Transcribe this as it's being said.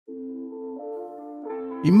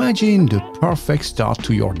Imagine the perfect start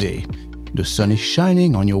to your day. The sun is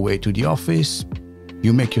shining on your way to the office.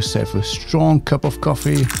 You make yourself a strong cup of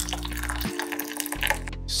coffee.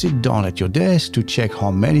 Sit down at your desk to check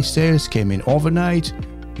how many sales came in overnight.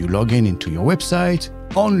 You log in into your website,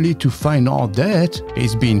 only to find out that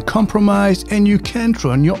it's been compromised and you can't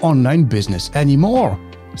run your online business anymore.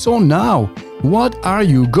 So now, what are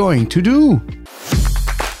you going to do?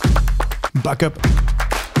 Backup,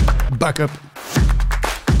 backup,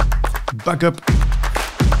 backup,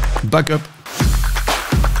 backup,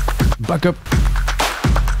 backup,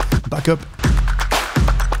 backup,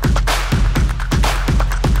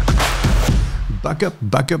 backup,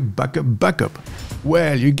 backup, backup, backup.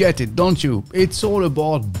 Well, you get it, don't you? It's all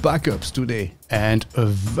about backups today, and a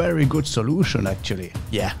very good solution actually.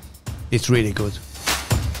 Yeah, it's really good.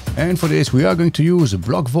 And for this, we are going to use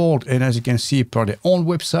BlogVault, and as you can see, per their own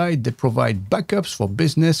website, they provide backups for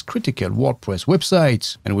business critical WordPress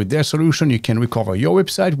websites. And with their solution, you can recover your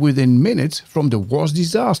website within minutes from the worst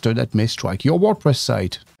disaster that may strike your WordPress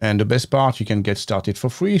site. And the best part, you can get started for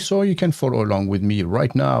free, so you can follow along with me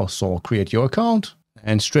right now. So create your account.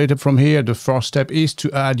 And straight up from here, the first step is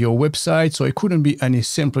to add your website. So it couldn't be any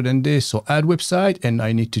simpler than this. So add website, and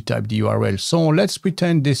I need to type the URL. So let's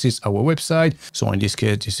pretend this is our website. So in this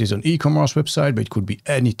case, this is an e-commerce website, but it could be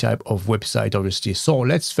any type of website, obviously. So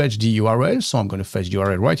let's fetch the URL. So I'm going to fetch the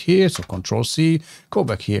URL right here. So Control-C, go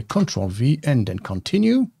back here, Control-V, and then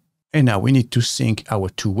continue. And now we need to sync our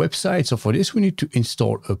two websites. So for this, we need to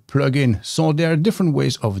install a plugin. So there are different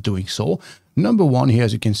ways of doing so. Number one here,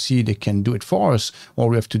 as you can see, they can do it for us. All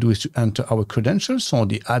we have to do is to enter our credentials, so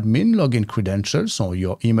the admin login credentials, so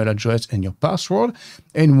your email address and your password.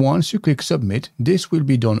 And once you click submit, this will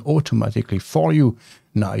be done automatically for you.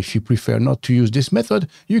 Now, if you prefer not to use this method,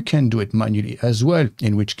 you can do it manually as well,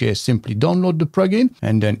 in which case simply download the plugin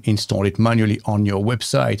and then install it manually on your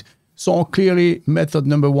website. So clearly, method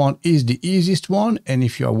number one is the easiest one. And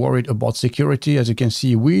if you are worried about security, as you can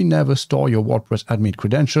see, we never store your WordPress admin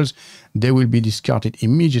credentials. They will be discarded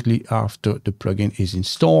immediately after the plugin is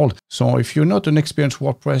installed. So if you're not an experienced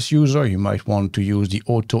WordPress user, you might want to use the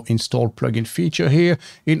auto install plugin feature here.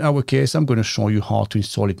 In our case, I'm going to show you how to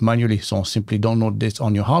install it manually. So simply download this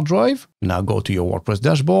on your hard drive. Now go to your WordPress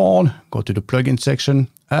dashboard, go to the plugin section,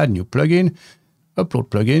 add new plugin, upload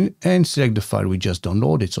plugin, and select the file we just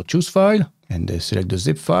downloaded. So choose file, and then select the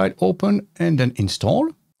zip file, open, and then install.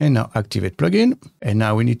 And now activate plugin. And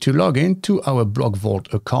now we need to log in to our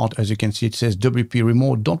BlogVault account. As you can see, it says WP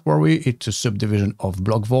Remote. Don't worry, it's a subdivision of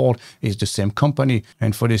BlogVault. It's the same company.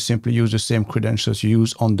 And for this, simply use the same credentials you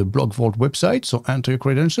use on the BlogVault website. So enter your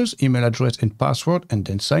credentials, email address and password, and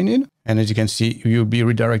then sign in. And as you can see, you'll be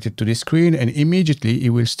redirected to this screen, and immediately it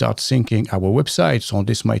will start syncing our website. So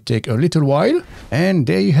this might take a little while. And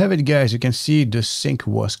there you have it, guys. You can see the sync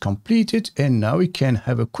was completed, and now we can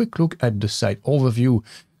have a quick look at the site overview.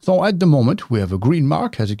 So at the moment, we have a green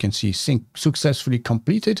mark, as you can see, sync successfully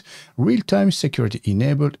completed, real-time security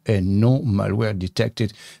enabled, and no malware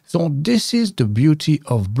detected. So this is the beauty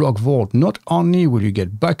of BlogVault. Not only will you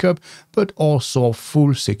get backup, but also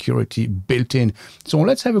full security built in. So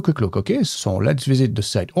let's have a quick look, okay? So let's visit the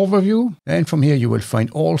site overview. And from here, you will find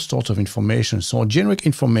all sorts of information. So generic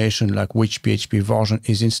information like which PHP version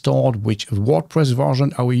is installed, which WordPress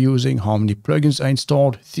version are we using, how many plugins are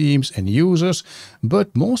installed, themes and users.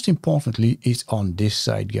 But most importantly is on this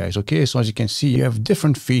side, guys. Okay, so as you can see, you have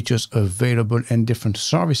different features available and different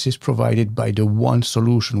services provided by the one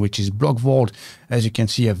solution, which is BlogVault. As you can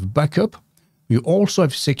see, you have backup. You also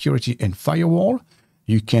have security and firewall.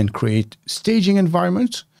 You can create staging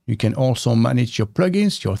environments. You can also manage your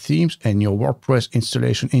plugins, your themes, and your WordPress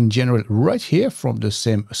installation in general right here from the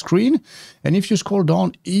same screen. And if you scroll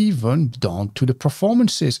down, even down to the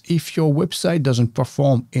performances, if your website doesn't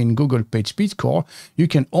perform in Google PageSpeed Core, you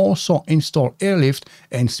can also install Airlift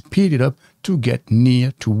and speed it up to get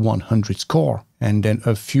near to 100 score. And then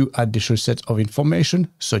a few additional sets of information,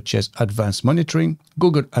 such as advanced monitoring,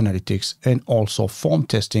 Google Analytics, and also form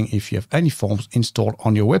testing if you have any forms installed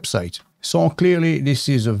on your website. So clearly, this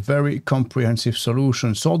is a very comprehensive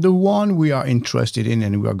solution. So the one we are interested in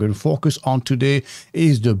and we are going to focus on today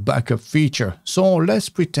is the backup feature. So let's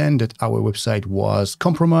pretend that our website was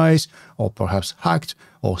compromised or perhaps hacked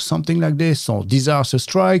or something like this. So disaster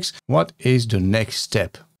strikes. What is the next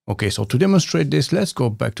step? Okay, so to demonstrate this, let's go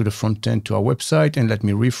back to the front end to our website and let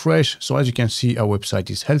me refresh. So as you can see, our website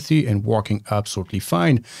is healthy and working absolutely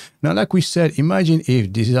fine. Now, like we said, imagine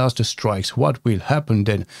if disaster strikes, what will happen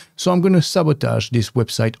then? So I'm going to sabotage this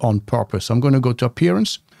website on purpose. I'm going to go to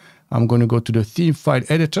Appearance. I'm going to go to the theme file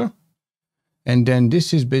editor. And then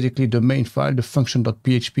this is basically the main file, the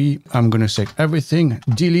function.php. I'm going to select everything,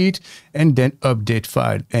 delete, and then update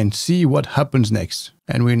file and see what happens next.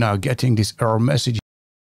 And we're now getting this error message.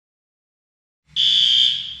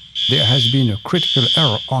 There has been a critical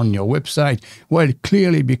error on your website. Well,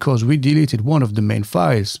 clearly because we deleted one of the main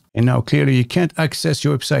files. And now clearly you can't access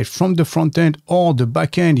your website from the front end or the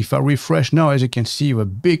back end. If I refresh now, as you can see, a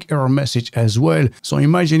big error message as well. So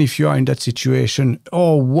imagine if you are in that situation.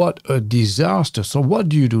 Oh, what a disaster. So what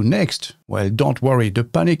do you do next? Well, don't worry. The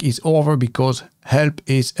panic is over because help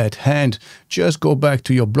is at hand. Just go back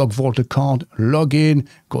to your BlogVault account, log in,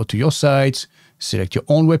 go to your sites, select your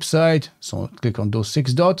own website. So click on those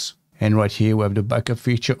 6 dots. And right here we have the backup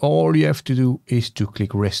feature. All you have to do is to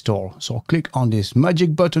click restore. So click on this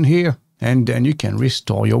magic button here, and then you can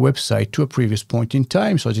restore your website to a previous point in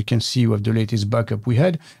time. So as you can see, we have the latest backup we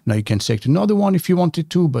had. Now you can select another one if you wanted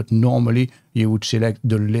to, but normally you would select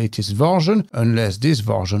the latest version unless this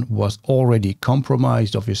version was already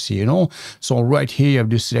compromised, obviously, you know. So right here you have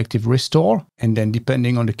the selective restore, and then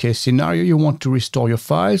depending on the case scenario, you want to restore your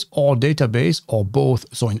files or database or both.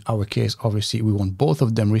 So in our case, obviously we want both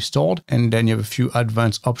of them restored, and then you have a few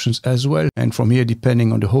advanced options as well. And from here,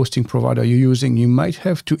 depending on the hosting provider you're using, you might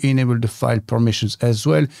have to enable the file permissions as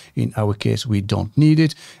well. In our case, we don't need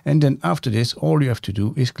it. And then after this, all you have to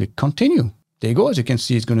do is click continue. There you go. As you can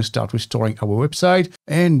see, it's going to start restoring our website.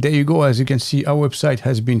 And there you go. As you can see, our website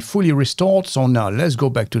has been fully restored. So now let's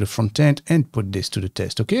go back to the front end and put this to the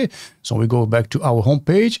test. Okay. So we go back to our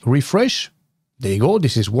homepage, refresh. There you go.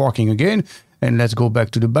 This is working again. And let's go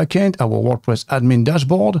back to the backend, our WordPress admin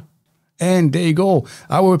dashboard. And there you go.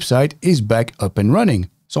 Our website is back up and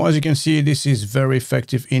running. So as you can see, this is very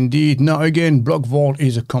effective indeed. Now again, BlogVault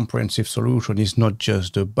is a comprehensive solution. It's not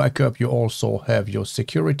just the backup. You also have your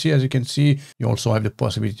security, as you can see. You also have the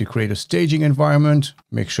possibility to create a staging environment.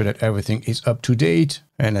 Make sure that everything is up to date.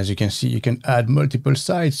 And as you can see, you can add multiple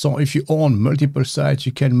sites. So if you own multiple sites,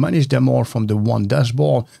 you can manage them all from the one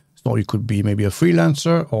dashboard. So you could be maybe a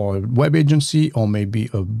freelancer or a web agency, or maybe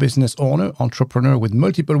a business owner, entrepreneur with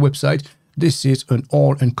multiple websites. This is an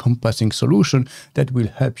all-encompassing solution that will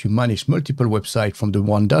help you manage multiple websites from the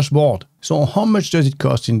one dashboard. So how much does it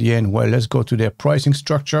cost in the end? Well, let's go to their pricing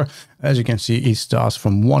structure. As you can see, it starts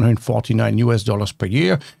from $149 per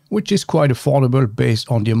year, which is quite affordable based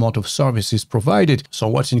on the amount of services provided. So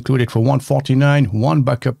what's included for $149? 1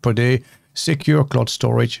 backup per day, secure cloud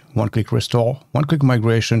storage, one-click restore, one-click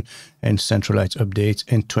migration, and centralized updates,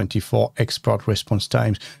 and 24 expert response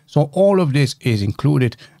times. So all of this is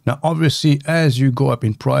included. Now, obviously, as you go up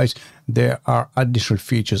in price, there are additional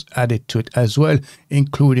features added to it as well,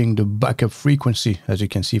 including the backup frequency. As you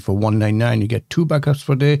can see, for $199, you get 2 backups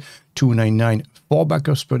per day, $299, 4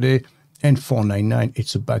 backups per day, and $499,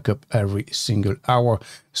 it's a backup every single hour.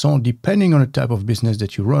 So depending on the type of business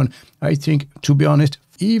that you run, I think, to be honest,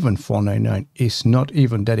 even $499 is not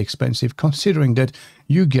even that expensive, considering that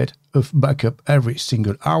you get a backup every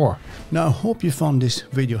single hour. Now, I hope you found this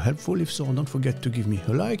video helpful. If so, don't forget to give me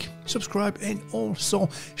a like, subscribe, and also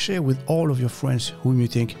share with all of your friends whom you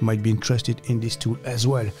think might be interested in this tool as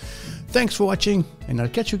well. Thanks for watching, and I'll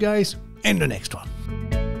catch you guys in the next one.